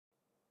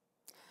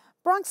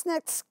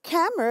BronxNet's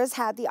cameras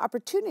had the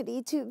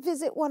opportunity to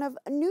visit one of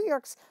New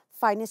York's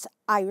finest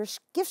Irish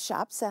gift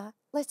shops.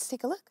 Let's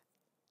take a look.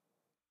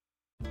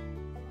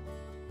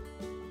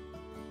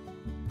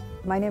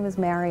 My name is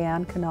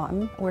Marianne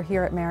Connaughton. We're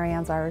here at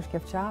Marianne's Irish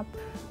Gift Shop,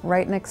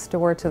 right next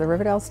door to the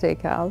Riverdale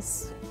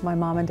Steakhouse, my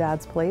mom and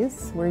dad's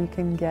place, where you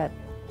can get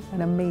an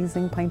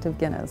amazing pint of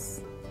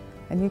Guinness.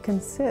 And you can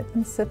sit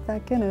and sip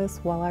that Guinness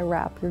while I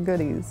wrap your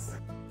goodies.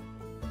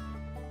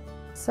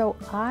 So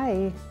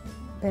I've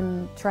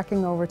been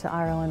trekking over to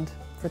Ireland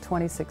for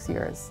 26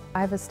 years.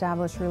 I've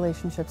established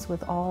relationships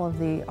with all of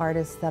the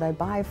artists that I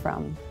buy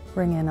from.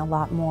 Bring in a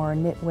lot more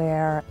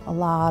knitwear, a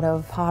lot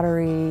of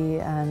pottery,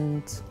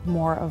 and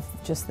more of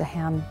just the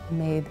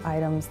handmade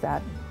items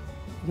that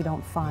you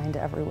don't find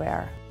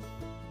everywhere.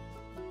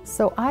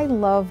 So I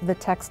love the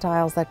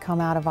textiles that come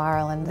out of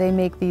Ireland. They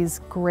make these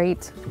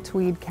great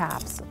tweed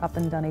caps up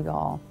in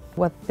Donegal.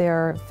 What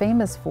they're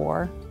famous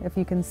for, if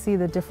you can see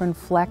the different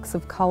flecks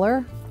of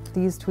color,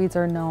 these tweeds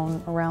are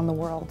known around the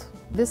world.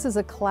 This is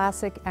a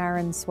classic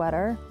Aran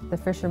sweater. The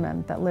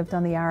fishermen that lived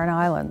on the Aran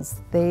Islands,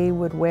 they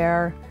would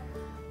wear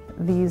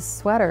these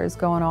sweaters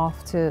going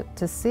off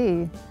to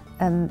sea,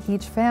 and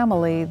each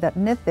family that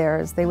knit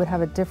theirs, they would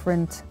have a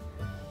different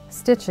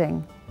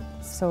stitching.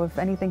 So if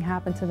anything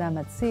happened to them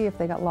at sea, if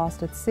they got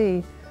lost at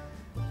sea,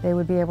 they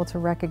would be able to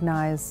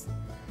recognize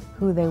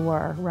who they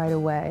were right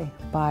away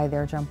by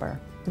their jumper.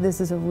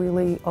 This is a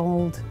really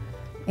old,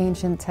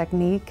 ancient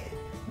technique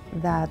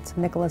that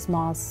Nicholas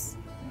Moss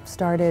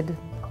started.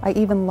 I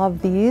even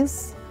love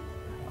these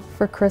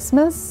for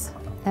Christmas,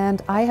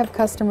 and I have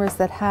customers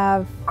that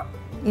have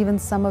even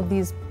some of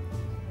these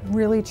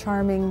really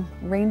charming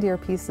reindeer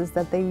pieces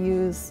that they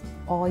use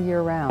all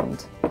year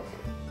round.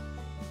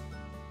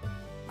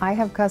 I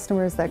have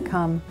customers that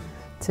come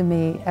to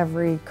me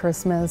every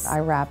Christmas.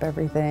 I wrap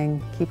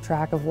everything, keep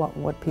track of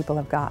what people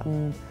have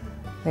gotten.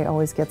 They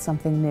always get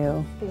something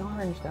new. The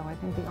orange though, I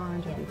think the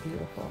orange would be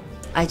beautiful.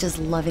 I just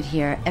love it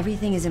here.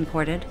 Everything is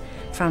imported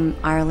from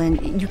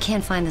Ireland. You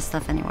can't find this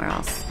stuff anywhere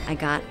else. I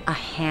got a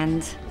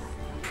hand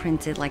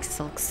printed like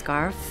silk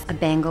scarf, a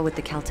bangle with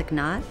the Celtic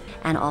knot,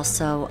 and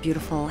also a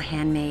beautiful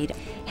handmade,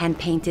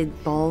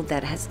 hand-painted bowl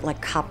that has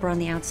like copper on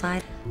the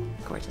outside.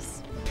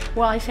 Gorgeous.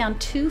 Well, I found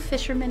 2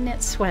 fisherman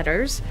knit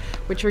sweaters,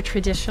 which are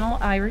traditional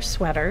Irish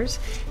sweaters,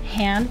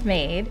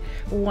 handmade,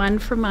 one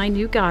for my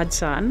new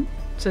godson,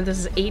 so this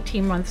is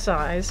 18-month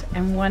size,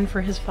 and one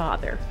for his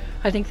father.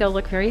 I think they'll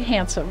look very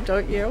handsome,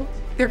 don't you?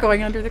 They're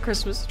going under the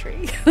Christmas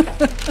tree.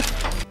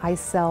 I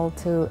sell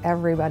to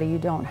everybody. You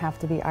don't have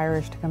to be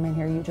Irish to come in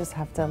here. You just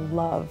have to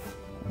love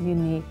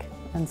unique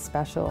and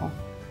special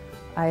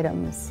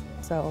items.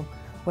 So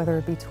whether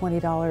it be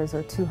 $20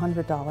 or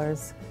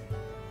 $200,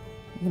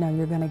 you know,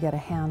 you're going to get a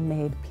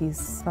handmade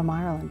piece from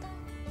Ireland.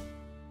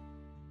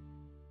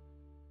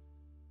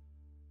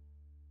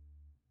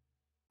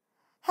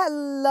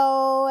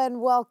 Hello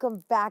and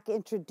welcome back.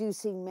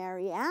 Introducing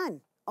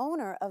Marianne,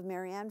 owner of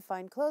Marianne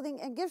Fine Clothing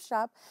and Gift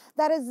Shop,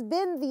 that has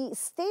been the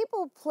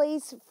staple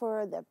place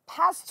for the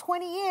past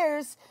 20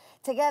 years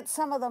to get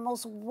some of the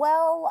most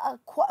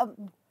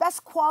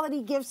best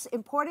quality gifts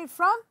imported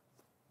from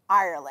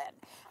Ireland.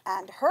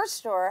 And her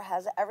store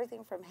has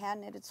everything from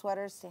hand-knitted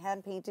sweaters to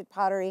hand-painted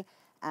pottery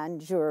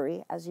and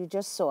jewelry, as you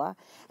just saw.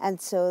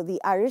 And so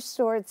the Irish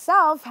store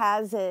itself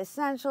has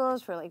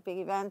essentials for like big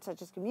events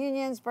such as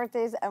communions,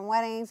 birthdays, and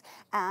weddings.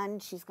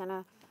 And she's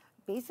gonna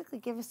basically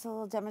give us a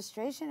little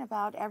demonstration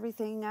about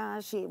everything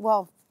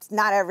well,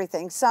 not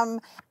everything, some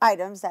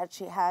items that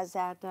she has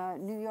at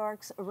New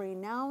York's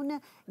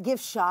renowned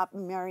gift shop,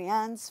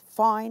 Marianne's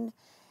Fine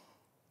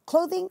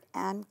Clothing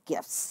and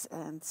Gifts.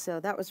 And so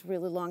that was a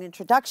really long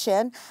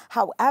introduction.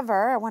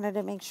 However, I wanted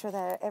to make sure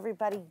that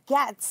everybody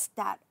gets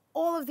that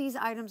all of these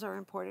items are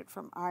imported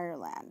from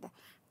Ireland.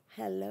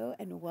 Hello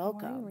and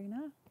welcome. How are you,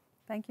 Rena?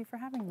 Thank you for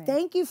having me.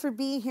 Thank you for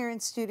being here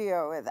in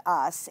studio with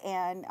us,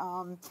 and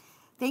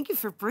thank you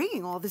for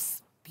bringing all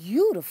this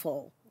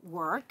beautiful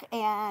work.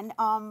 And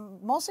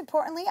most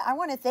importantly, I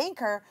want to thank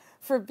her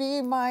for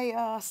being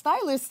my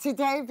stylist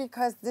today,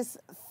 because this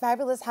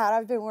fabulous hat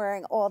I've been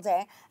wearing all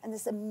day and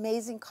this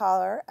amazing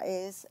collar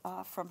is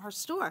from her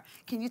store.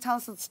 Can you tell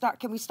us,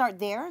 can we start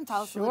there and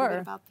tell us a little bit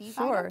about these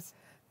items?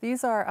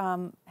 These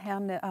are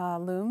hand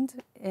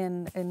loomed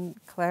in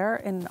Clare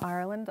in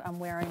Ireland. I'm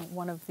wearing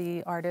one of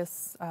the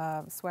artist's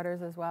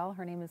sweaters as well.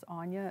 Her name is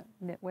Anya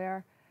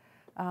Knitwear.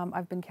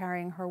 I've been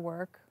carrying her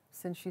work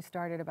since she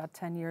started about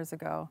 10 years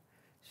ago.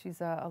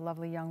 She's a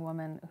lovely young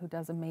woman who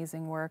does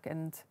amazing work,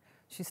 and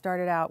she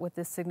started out with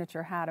this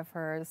signature hat of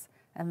hers,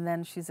 and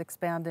then she's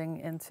expanding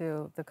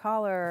into the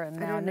collar and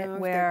now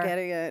knitwear.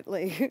 Getting it,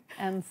 like,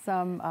 and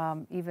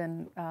some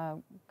even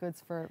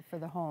goods for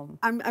the home.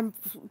 I'm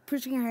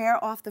pushing her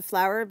hair off the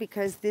flower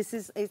because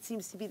it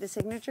seems to be the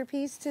signature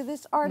piece to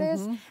this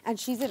artist, and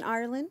she's in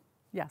Ireland.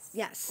 Yes.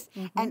 Yes.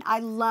 And I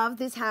love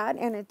this hat,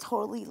 and it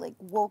totally like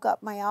woke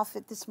up my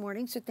outfit this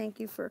morning. So thank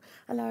you for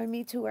allowing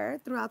me to wear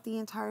it throughout the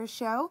entire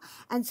show.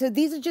 And so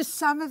these are just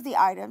some of the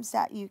items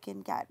that you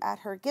can get at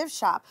her gift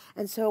shop.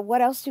 And so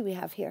what else do we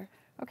have here?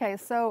 Okay,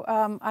 so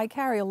I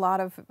carry a lot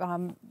of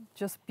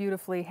just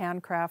beautifully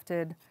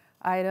handcrafted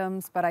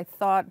items, but I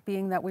thought,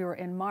 being that we were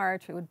in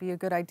March, it would be a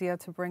good idea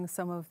to bring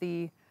some of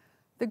the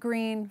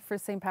green for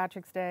St.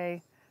 Patrick's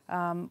Day.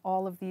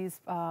 All of these,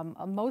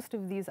 most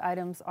of these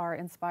items are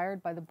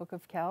inspired by the Book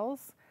of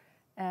Kells,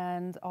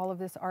 and all of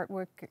this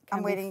artwork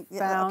can be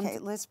found. Okay,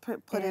 let's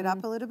put it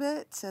up a little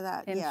bit so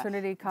that in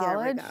Trinity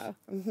College. There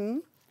we go. Mm-hmm.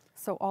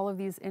 So all of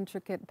these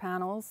intricate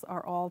panels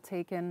are all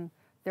taken.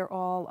 They're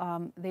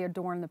all they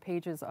adorn the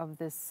pages of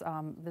this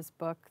this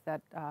book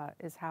that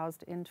is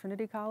housed in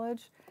Trinity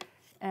College,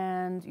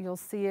 and you'll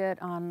see it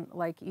on,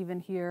 like, even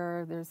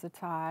here. There's a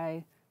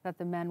tie that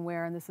the men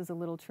wear, and this is a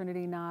little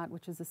Trinity knot,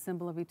 which is a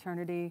symbol of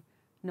eternity,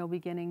 no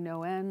beginning,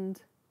 no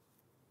end.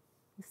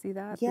 You see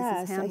that?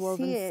 Yes, this is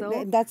hand-woven I see it.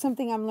 silk. That's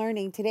something I'm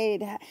learning today.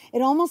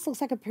 It almost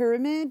looks like a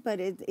pyramid, but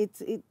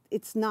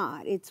it's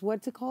not. It's,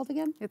 what's it called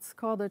again? It's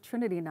called a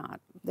Trinity knot.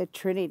 The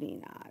Trinity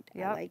knot.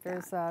 Yep, I like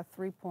there's that.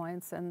 3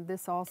 points, and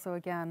this also,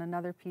 again,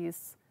 another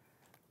piece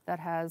that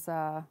has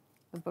the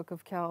Book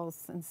of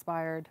Kells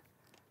inspired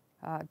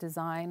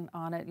design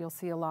on it. You'll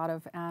see a lot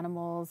of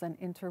animals and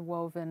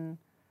interwoven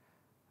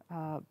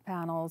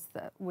panels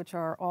which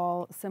are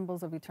all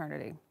symbols of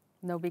eternity.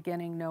 No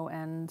beginning, no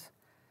end.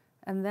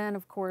 And then,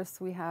 of course,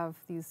 we have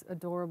these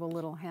adorable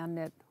little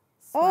hand-knit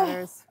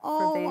sweaters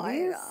for babies. Oh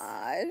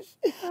my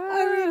gosh.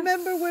 I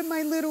remember when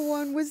my little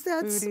one was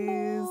that Booties.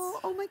 small.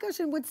 Oh my gosh,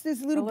 and what's this,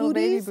 little Little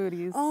booties? baby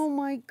booties. Oh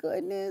my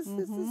goodness.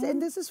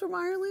 This is from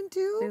Ireland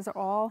too? These are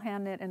all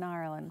hand-knit in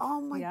Ireland. Oh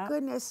my Yeah.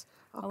 goodness.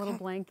 A little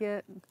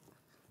blanket,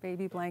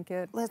 baby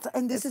blanket.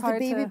 And this It's is the hard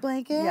baby to-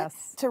 blanket?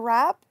 Yes. To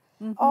wrap?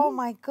 Oh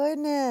my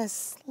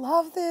goodness.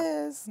 Love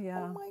this.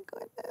 Yeah. Oh my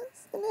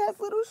goodness. And it has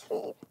little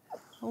sheep.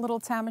 A little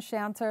tam o'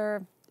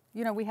 shanter.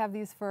 You know, we have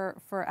these for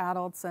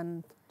adults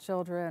and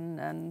children,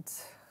 and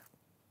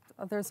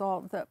there's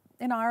all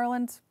in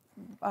Ireland.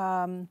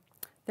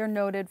 They're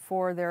noted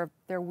for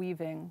their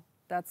weaving.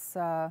 That's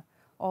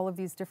all of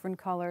these different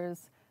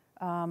colors.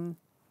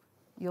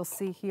 You'll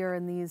see here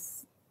in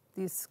these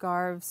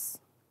scarves.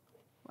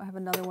 I have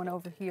another one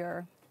over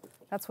here.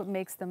 That's what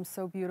makes them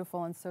so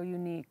beautiful and so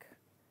unique.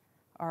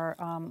 Are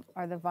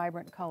the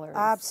vibrant colors.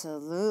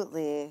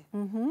 Absolutely.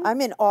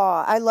 I'm in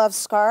awe. I love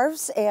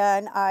scarves,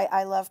 and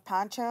I love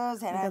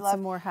ponchos, and I Get love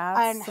some more hats,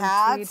 and some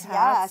hats. tweed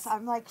hats. Yes,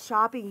 I'm like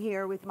shopping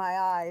here with my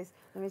eyes.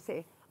 Let me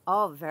see.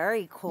 Oh,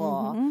 very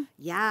cool.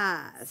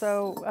 Yes.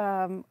 So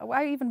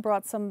I even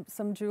brought some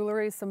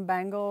jewelry, some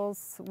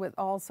bangles. With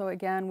also,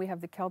 again, we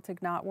have the Celtic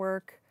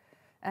knotwork,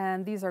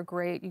 and these are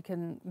great. You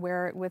can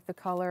wear it with the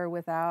color,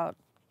 without,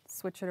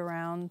 switch it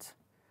around.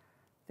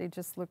 They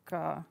just look.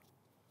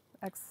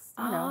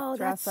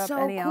 Dress up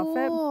any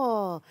outfit.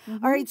 All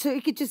right, so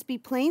it could just be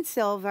plain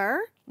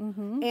silver,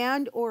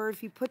 and or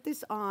if you put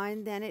this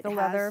on, then it The has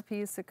leather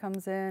piece that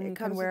comes in, you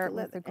can wear it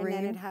with the green.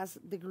 and then it has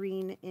the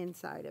green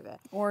inside of it.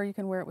 Or you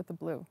can wear it with the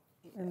blue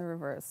in the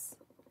reverse.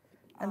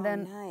 And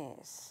then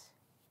nice.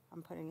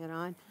 I'm putting it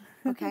on.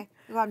 Okay,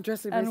 well, I'm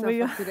dressing And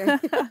myself up today.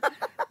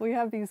 we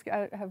have these.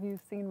 Have you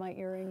seen my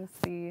earrings?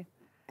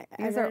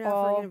 I These don't are know if we're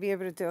all. going to be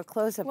able to do a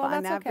close-up Well,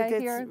 on that's that, okay.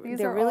 but Here, these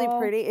they're are really all-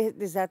 pretty.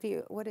 Is that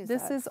the, what is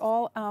This that? is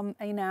all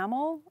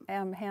enamel,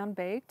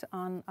 hand-baked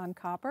on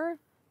copper.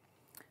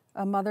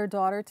 A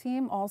mother-daughter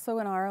team, also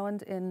in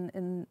Ireland,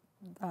 in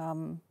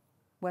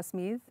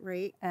Westmeath.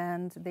 Right.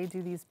 And they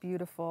do these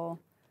beautiful,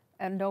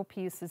 and no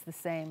piece is the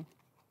same.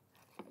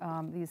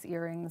 These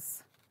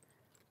earrings,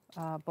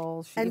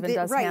 bowls. She even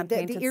does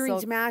hand-painted the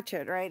earrings silk. match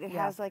it, right? It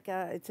Yeah. has like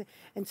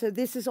and so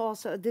this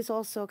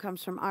also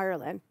comes from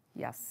Ireland.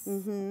 Yes,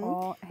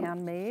 all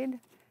handmade.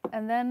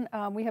 And then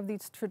we have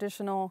these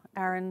traditional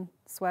Aran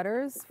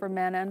sweaters for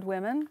men and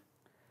women.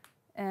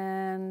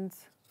 And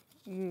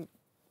these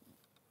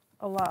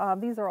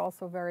are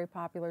also very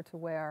popular to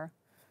wear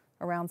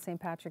around St.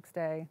 Patrick's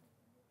Day.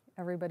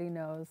 Everybody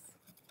knows,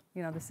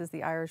 this is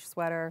the Irish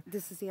sweater.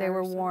 This is the they Irish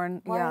were sweater.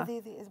 worn. Why yeah. are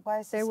why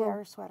is this the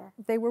Irish sweater?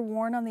 They were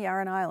worn on the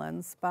Aran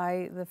Islands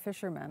by the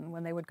fishermen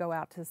when they would go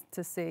out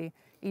to sea.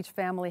 Each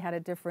family had a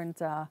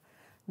different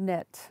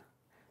knit.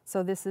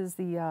 So this is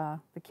the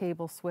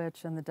cable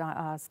switch and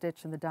the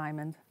stitch and the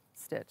diamond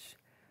stitch.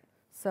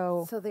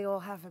 So they all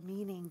have a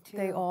meaning too.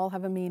 they all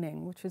have a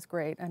meaning, which is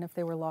great. And if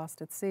they were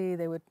lost at sea,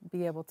 they would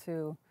be able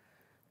to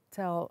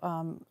tell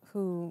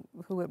who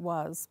it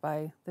was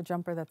by the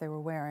jumper that they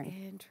were wearing.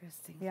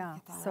 Interesting. Yeah.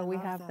 Look at that. So I we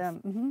love have this.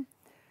 them.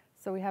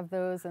 So we have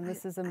those, and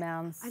this is a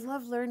man's. I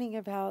love learning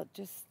about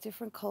just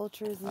different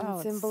cultures and Oh,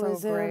 it's so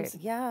symbolisms. great.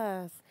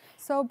 Yes.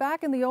 So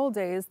back in the old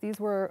days, these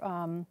were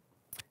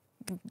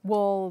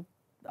wool,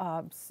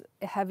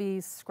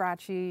 heavy,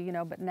 scratchy,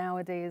 but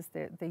nowadays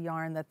the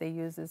yarn that they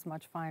use is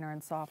much finer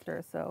and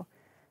softer, so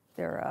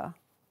they're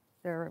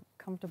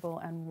comfortable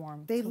and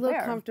warm. They to look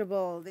wear.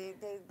 comfortable. They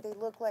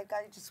look like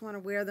I just want to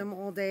wear them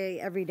all day,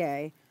 every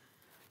day.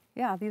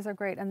 Yeah, these are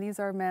great, and these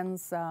are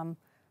men's.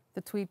 The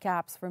tweed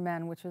caps for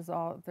men, which is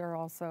they're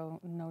also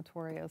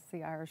notorious.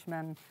 The Irish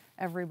men,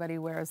 everybody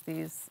wears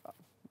these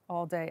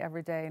all day,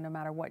 every day, no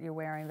matter what you're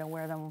wearing. They'll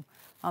wear them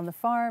on the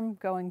farm,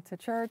 going to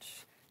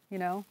church,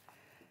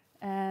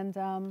 And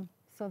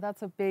so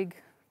that's a big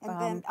And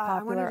then I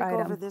popular wanted to go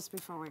item. over this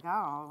before we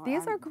go.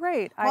 These are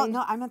great. Well,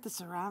 no, I meant the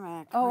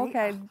ceramic. Oh, right?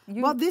 okay.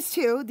 Well, this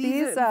too.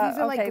 These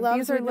are like okay, gloves.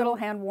 these are with little no-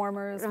 hand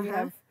warmers. We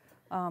have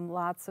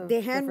lots of The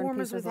hand different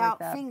warmers pieces without like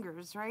that.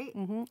 fingers, right?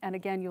 And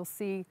again, you'll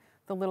see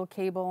the little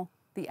cable,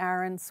 the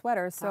Aran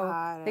sweater. So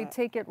Got they it.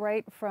 take it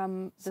right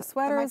from the Am I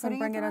sweaters and putting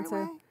bring the it right into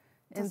way?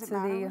 Does it into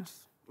matter the. which,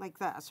 like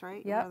this,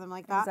 right? You Yep, wear them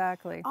like that.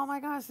 exactly. Oh my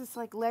gosh, it's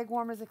like leg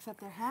warmers except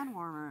they're hand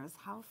warmers.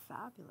 How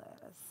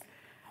fabulous!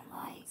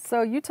 I like.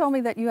 So you told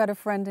me that you had a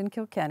friend in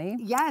Kilkenny.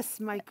 Yes,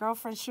 my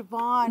girlfriend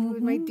Siobhan,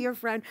 who's my dear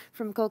friend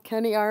from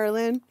Kilkenny,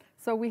 Ireland.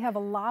 So we have a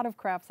lot of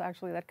crafts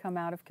actually that come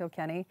out of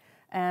Kilkenny,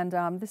 and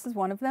this is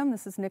one of them.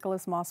 This is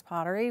Nicholas Moss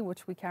pottery,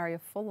 which we carry a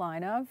full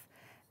line of,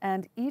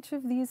 and each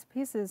of these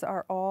pieces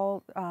are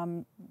all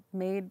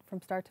made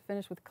from start to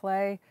finish with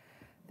clay.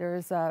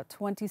 There's a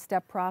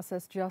 20-step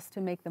process just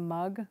to make the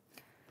mug.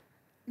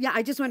 Yeah,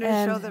 I just wanted to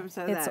show And them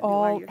so it's that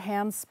all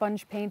hand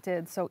sponge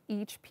painted, so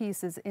each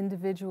piece is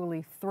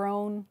individually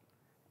thrown,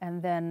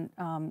 and then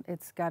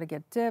it's got to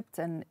get dipped,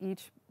 and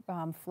each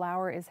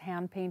flower is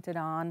hand painted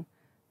on.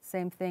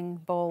 Same thing,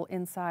 bowl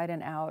inside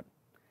and out.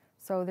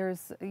 So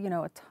there's, you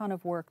know, a ton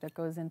of work that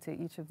goes into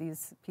each of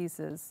these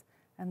pieces,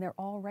 and they're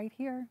all right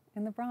here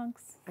in the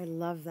Bronx. I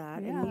love that,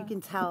 and Yeah. you can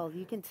tell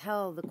the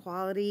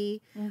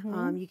quality,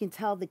 you can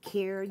tell the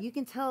care, you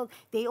can tell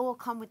they all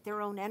come with their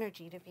own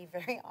energy, to be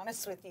very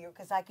honest with you,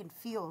 because I can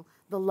feel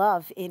the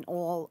love in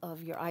all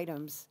of your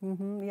items.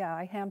 Yeah,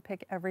 I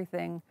handpick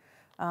everything.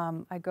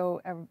 I go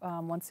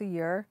once a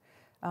year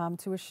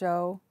to a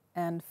show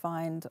and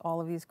find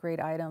all of these great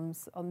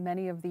items.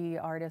 Many of the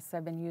artists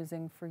I've been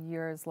using for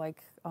years,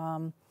 like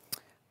the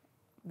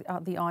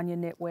Anya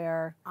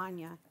knitwear.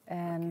 Anya.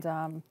 And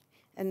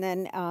And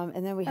then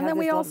we have then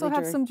we this also lovely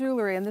have jewelry. some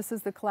jewelry, and this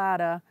is the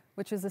clada,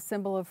 which is a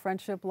symbol of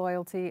friendship,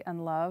 loyalty,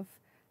 and love.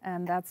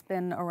 And that's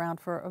been around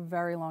for a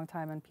very long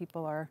time, and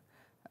people are,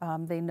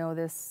 they know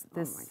this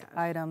gosh.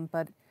 item,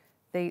 but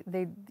they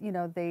you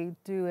know, they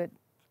do it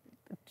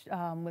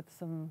with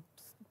some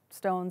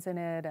stones in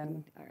it,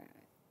 and All right.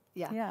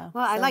 Yeah. Yeah,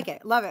 Well, I so- like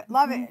it. Love it.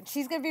 Love it.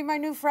 She's going to be my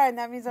new friend.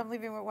 That means I'm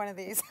leaving with one of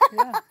these.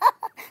 yeah.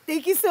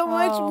 Thank you so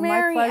much, Oh, my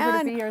Mary pleasure to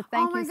Ann. be here.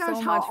 Thank oh my you so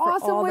gosh, much how for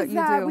awesome all was that you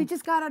that? do. We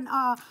just got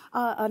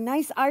a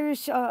nice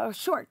Irish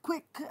short,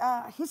 quick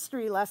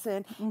history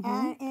lesson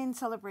and in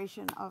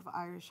celebration of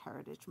Irish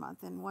Heritage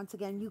Month. And once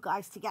again, you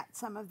guys, to get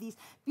some of these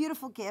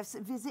beautiful gifts,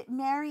 visit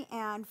Mary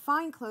Ann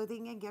Fine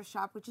Clothing and Gift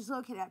Shop, which is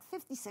located at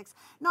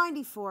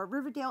 5694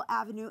 Riverdale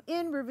Avenue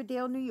in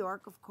Riverdale, New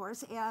York, of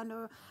course. And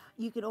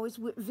you can always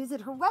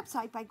visit her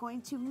website by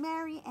going to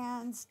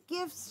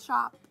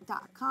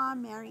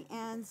maryannsgiftshop.com,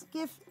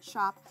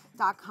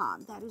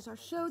 maryannsgiftshop.com. That is our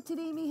show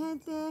today, mi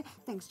gente.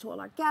 Thanks to all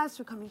our guests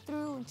for coming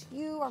through, and to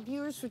you, our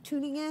viewers, for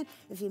tuning in.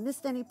 If you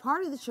missed any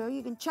part of the show,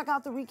 you can check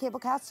out the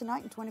recablecast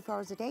tonight and 24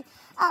 hours a day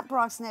at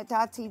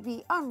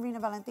BronxNet.tv. I'm Rena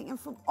Valentine, and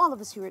from all of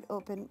us here at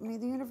Open, may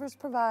the universe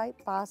provide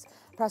paz,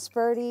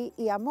 prosperity,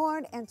 y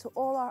amor, and to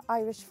all our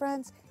Irish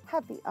friends,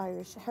 happy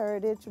Irish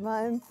Heritage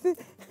Month.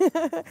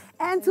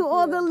 And to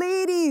all the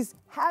ladies,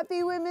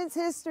 happy Women's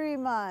History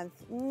Month.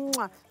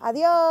 Mwah.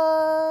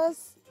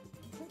 Adios.